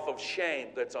lid off of shame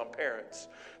that's on parents.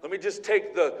 Let me just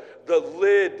take the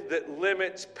lid that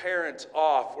limits parents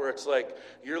off, where it's like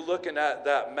you're looking at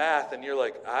that math and you're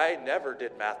like, I never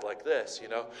did math like this,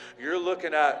 You're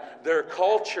looking at their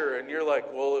culture and you're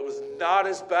like, well, it was not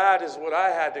as bad as what I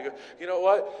had to go. You know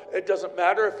what? It doesn't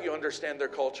matter if you understand their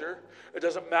culture. It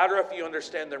doesn't matter if you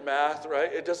understand their math,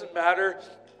 right? It doesn't matter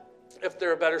if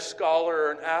they're a better scholar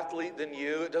or an athlete than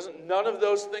you. None of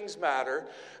those things matter,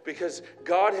 because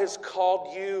God has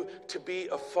called you to be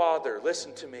a father.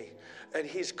 Listen to me. And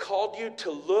he's called you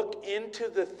to look into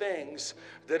the things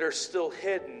that are still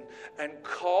hidden and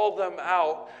call them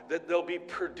out, that they'll be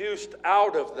produced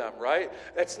out of them, right?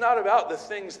 It's not about the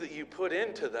things that you put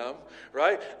into them,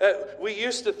 right? We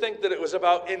used to think that it was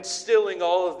about instilling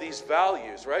all of these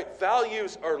values, right?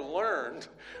 Values are learned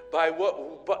by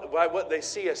what they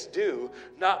see us do,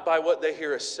 not by what they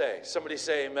hear us say. Somebody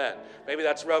say amen. Maybe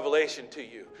that's revelation to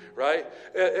you, right?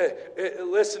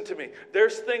 Listen to me.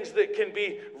 There's things that can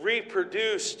be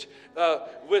reproduced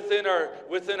within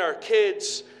our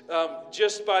kids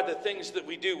just by the things that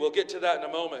we do. We'll get to that in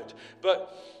a moment.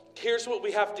 But here's what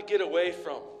we have to get away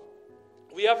from.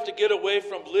 We have to get away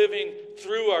from living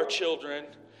through our children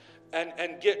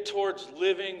and get towards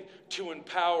living to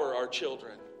empower our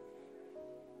children.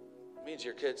 It means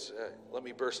your kids, let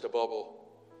me burst a bubble.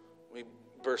 Let me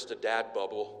burst a dad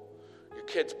bubble. Your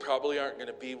kids probably aren't going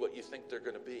to be what you think they're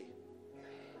going to be.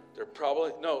 They're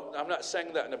probably, no, I'm not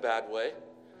saying that in a bad way.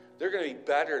 They're going to be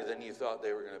better than you thought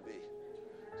they were going to be.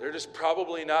 They're just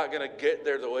probably not going to get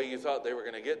there the way you thought they were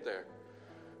going to get there.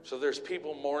 So there's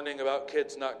people mourning about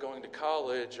kids not going to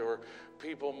college, or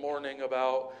people mourning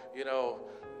about,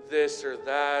 this or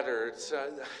that, or it's,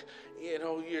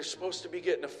 you're supposed to be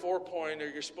getting a 4-point, or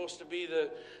you're supposed to be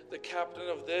the captain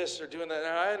of this or doing that.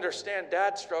 And I understand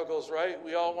dad struggles, right?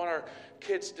 We all want our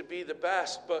kids to be the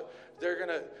best, but they're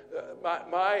going to,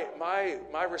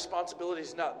 my responsibility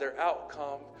is not their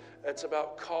outcome. It's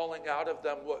about calling out of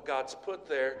them what God's put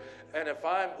there. And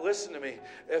listen to me,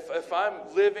 if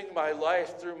I'm living my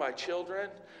life through my children,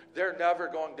 they're never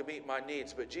going to meet my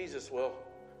needs, but Jesus will.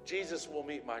 Jesus will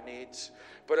meet my needs.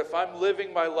 But if I'm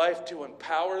living my life to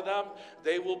empower them,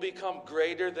 they will become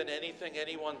greater than anything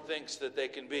anyone thinks that they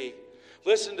can be.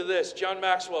 Listen to this. John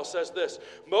Maxwell says this: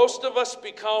 most of us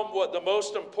become what the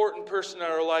most important person in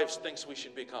our lives thinks we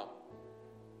should become.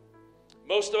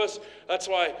 Most of us, that's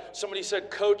why somebody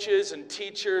said coaches and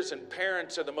teachers and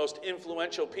parents are the most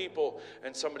influential people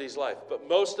in somebody's life. But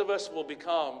most of us will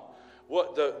become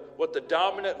what the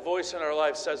dominant voice in our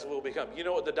life says we'll become. You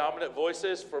know what the dominant voice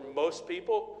is for most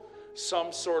people?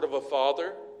 Some sort of a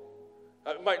father.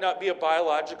 It might not be a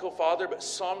biological father, but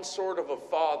some sort of a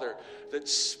father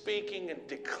that's speaking and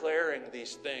declaring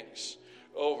these things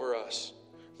over us.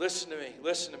 Listen to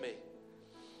me.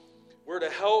 We're to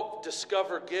help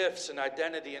discover gifts and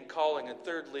identity and calling. And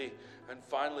thirdly, and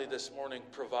finally this morning,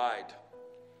 provide.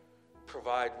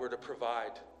 We're to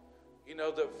provide. You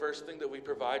know, the first thing that we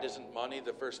provide isn't money.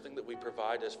 The first thing that we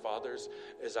provide as fathers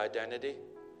is identity.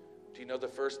 Do you know the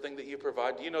first thing that you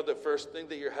provide? Do you know the first thing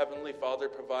that your Heavenly Father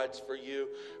provides for you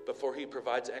before He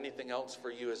provides anything else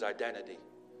for you is identity?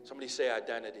 Somebody say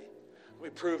identity. Let me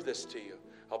prove this to you.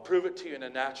 I'll prove it to you in a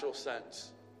natural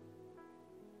sense.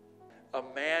 A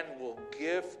man will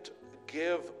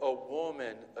give a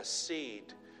woman a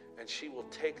seed, and she will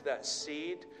take that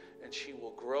seed and she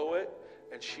will grow it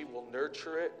and she will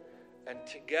nurture it, and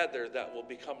together that will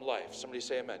become life. Somebody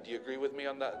say amen. Do you agree with me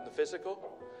on that in the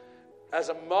physical? As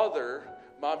a mother,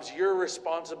 moms, your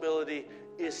responsibility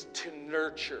is to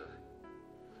nurture.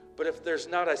 But if there's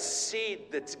not a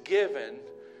seed that's given,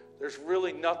 there's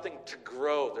really nothing to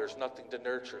grow. There's nothing to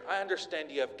nurture. I understand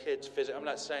you have kids physically. I'm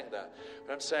not saying that.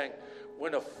 But I'm saying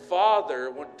when a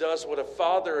father does what a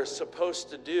father is supposed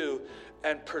to do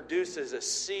and produces a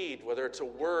seed, whether it's a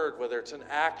word, whether it's an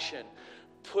action,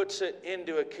 puts it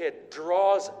into a kid,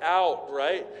 draws out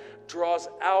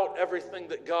everything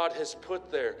that God has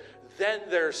put there, then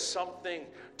there's something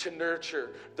to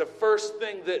nurture. The first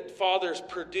thing that fathers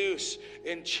produce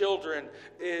in children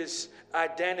is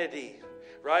identity,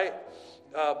 right?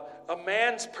 A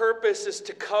man's purpose is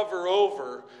to cover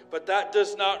over, but that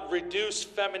does not reduce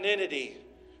femininity,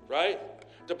 right?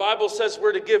 The Bible says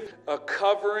we're to give a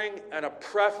covering and a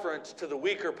preference to the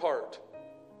weaker part.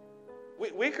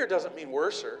 Weaker doesn't mean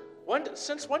worser.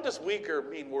 Since when does weaker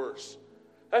mean worse?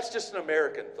 That's just an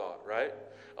American thought, right?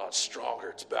 Oh, it's stronger,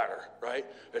 it's better, right?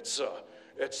 It's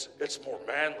more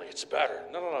manly, it's better.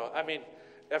 No. I mean,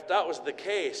 if that was the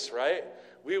case, right?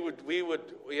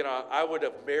 I would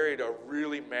have married a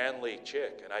really manly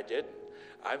chick, and I didn't.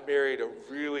 I married a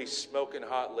really smoking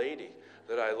hot lady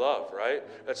that I love, right?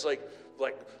 It's like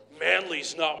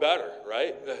manly's not better,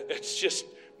 right? It's just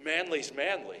manly's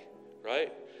manly,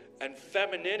 right? And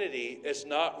femininity is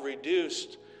not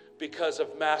reduced because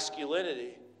of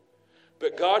masculinity.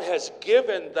 But God has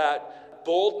given that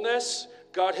boldness.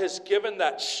 God has given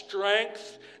that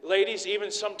strength. Ladies,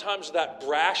 even sometimes that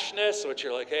brashness, which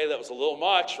you're like, hey, that was a little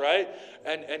much, right?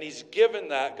 And He's given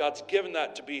that, God's given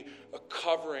that to be a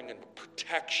covering and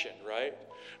protection, right?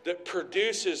 That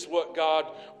produces what God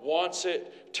wants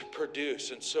it to produce.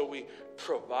 And so we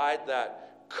provide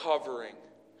that covering.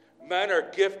 Men are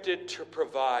gifted to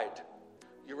provide.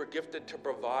 You were gifted to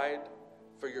provide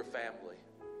for your family.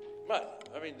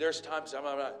 There's times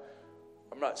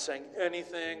I'm not saying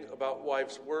anything about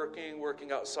wives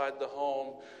working outside the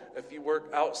home. If you work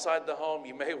outside the home,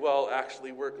 you may well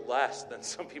actually work less than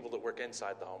some people that work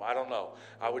inside the home. I don't know.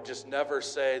 I would just never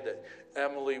say that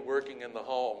Emily working in the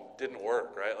home didn't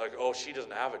work, right? Like, oh, she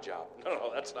doesn't have a job.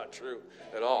 No, that's not true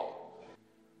at all.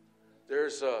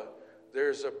 There's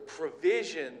a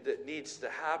provision that needs to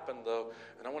happen, though,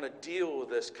 and I want to deal with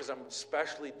this because I'm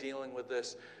especially dealing with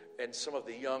this in some of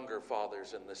the younger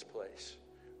fathers in this place,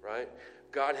 right?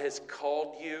 God has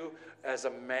called you as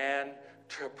a man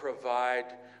to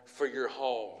provide for your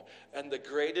home. And the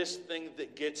greatest thing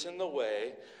that gets in the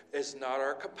way is not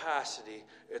our capacity,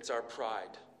 it's our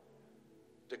pride.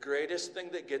 The greatest thing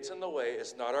that gets in the way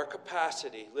is not our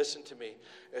capacity. Listen to me.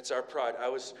 It's our pride. I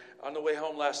was on the way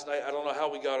home last night. I don't know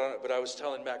how we got on it, but I was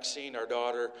telling Maxine, our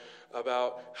daughter,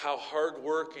 about how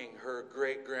hardworking her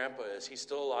great-grandpa is. He's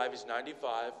still alive. He's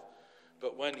 95.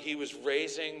 But when he was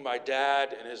raising my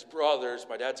dad and his brothers,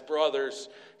 my dad's brothers,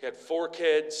 he had 4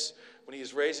 kids. When he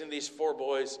was raising these 4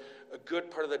 boys, a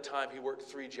good part of the time he worked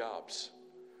 3 jobs.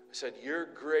 I said, your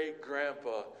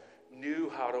great-grandpa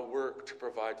knew how to work to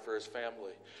provide for his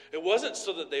family. It wasn't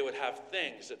so that they would have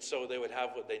things, it's so they would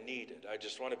have what they needed. I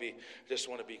just want to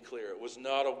be clear. It was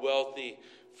not a wealthy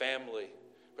family.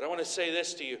 But I want to say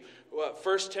this to you.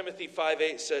 1 Timothy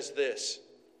 5:8 says this.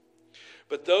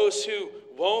 But those who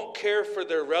won't care for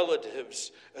their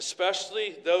relatives,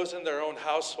 especially those in their own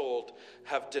household,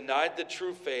 have denied the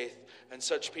true faith, and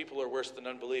such people are worse than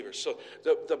unbelievers. So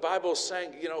the Bible is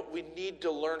saying, we need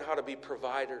to learn how to be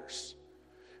providers.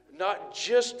 Not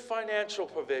just financial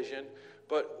provision,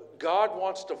 but God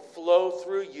wants to flow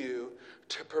through you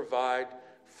to provide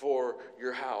for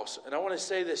your house. And I want to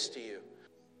say this to you.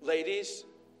 Ladies,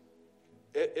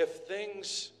 if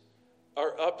things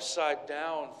are upside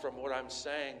down from what I'm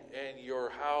saying in your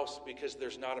house because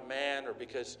there's not a man or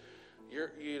because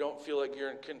you don't feel like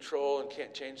you're in control and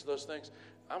can't change those things,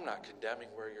 I'm not condemning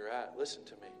where you're at. Listen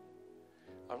to me.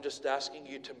 I'm just asking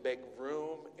you to make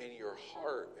room in your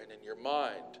heart and in your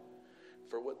mind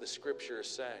for what the Scripture is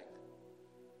saying.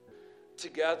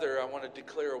 Together, I want to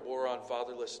declare a war on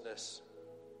fatherlessness.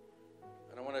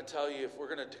 And I want to tell you, if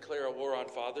we're going to declare a war on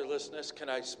fatherlessness, can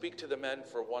I speak to the men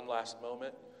for one last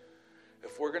moment?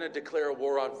 If we're going to declare a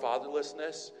war on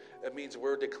fatherlessness, it means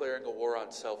we're declaring a war on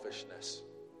selfishness.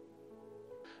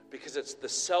 Because it's the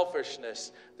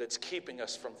selfishness that's keeping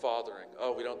us from fathering.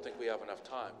 Oh, we don't think we have enough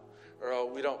time. Or,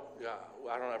 oh,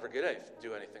 I don't ever get to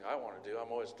do anything I want to do.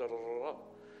 I'm always da-da-da-da.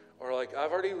 Or like,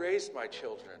 I've already raised my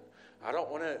children. I don't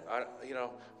want to,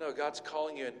 no, God's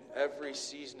calling you in every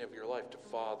season of your life to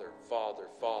father.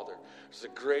 It's the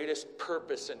greatest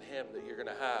purpose in Him that you're going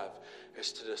to have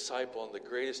is to disciple. And the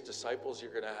greatest disciples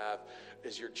you're going to have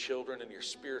is your children and your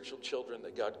spiritual children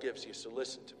that God gives you. So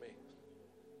listen to me.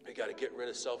 You got to get rid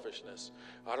of selfishness.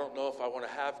 I don't know if I want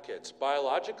to have kids.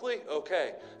 Biologically,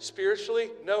 okay. Spiritually,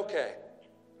 no okay.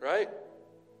 Right?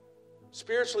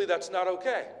 Spiritually, that's not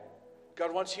okay.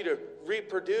 God wants you to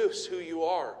reproduce who you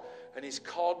are, and He's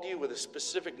called you with a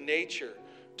specific nature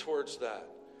towards that.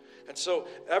 And so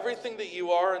everything that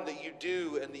you are and that you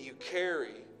do and that you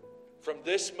carry from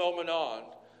this moment on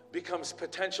becomes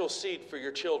potential seed for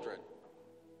your children.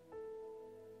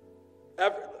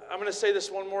 I'm going to say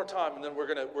this one more time, and then we're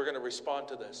going to respond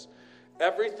to this.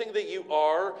 Everything that you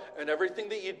are and everything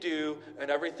that you do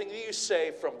and everything that you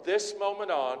say from this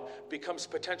moment on becomes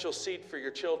potential seed for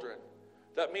your children.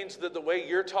 That means that the way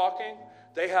you're talking,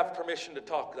 they have permission to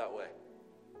talk that way.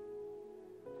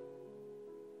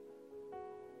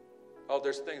 Oh,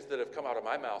 there's things that have come out of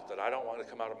my mouth that I don't want to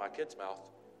come out of my kid's mouth.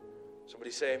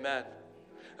 Somebody say amen.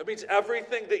 That means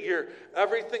everything that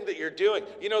you're doing.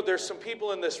 There's some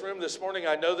people in this room this morning,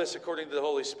 I know this according to the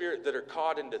Holy Spirit, that are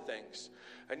caught into things.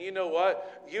 And you know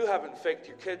what? You haven't faked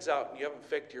your kids out and you haven't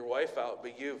faked your wife out,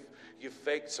 but you've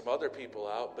faked some other people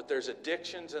out. But there's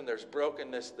addictions and there's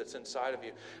brokenness that's inside of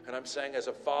you. And I'm saying as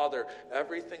a father,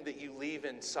 everything that you leave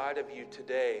inside of you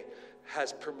today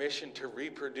has permission to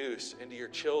reproduce into your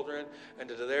children and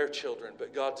into their children.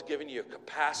 But God's given you a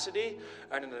capacity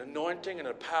and an anointing and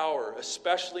a power,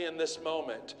 especially in this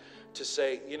moment, to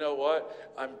say, you know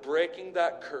what? I'm breaking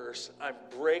that curse. I'm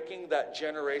breaking that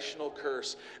generational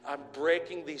curse. I'm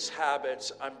breaking these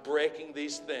habits. I'm breaking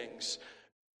these things.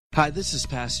 Hi, this is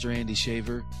Pastor Andy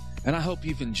Shaver, and I hope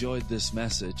you've enjoyed this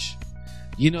message.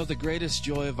 The greatest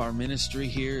joy of our ministry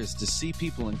here is to see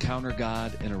people encounter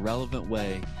God in a relevant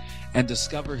way and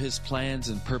discover His plans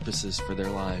and purposes for their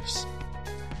lives.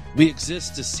 We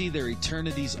exist to see their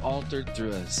eternities altered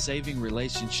through a saving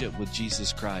relationship with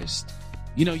Jesus Christ.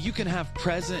 You know, you can have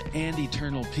present and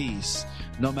eternal peace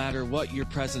no matter what your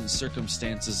present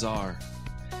circumstances are.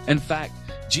 In fact,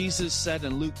 Jesus said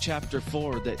in Luke chapter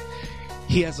 4 that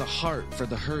He has a heart for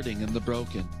the hurting and the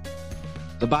broken.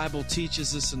 The Bible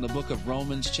teaches us in the book of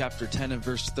Romans chapter 10 and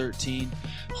verse 13,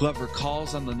 whoever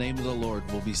calls on the name of the Lord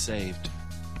will be saved.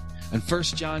 And 1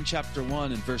 John chapter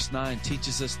 1 and verse 9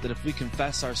 teaches us that if we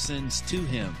confess our sins to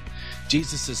Him,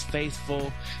 Jesus is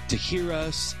faithful to hear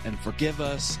us and forgive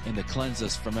us and to cleanse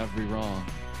us from every wrong.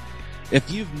 If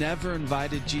you've never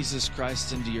invited Jesus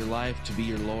Christ into your life to be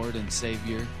your Lord and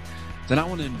Savior, then I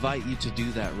want to invite you to do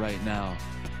that right now.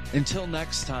 Until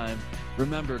next time,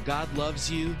 remember, God loves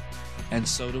you, and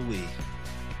so do we.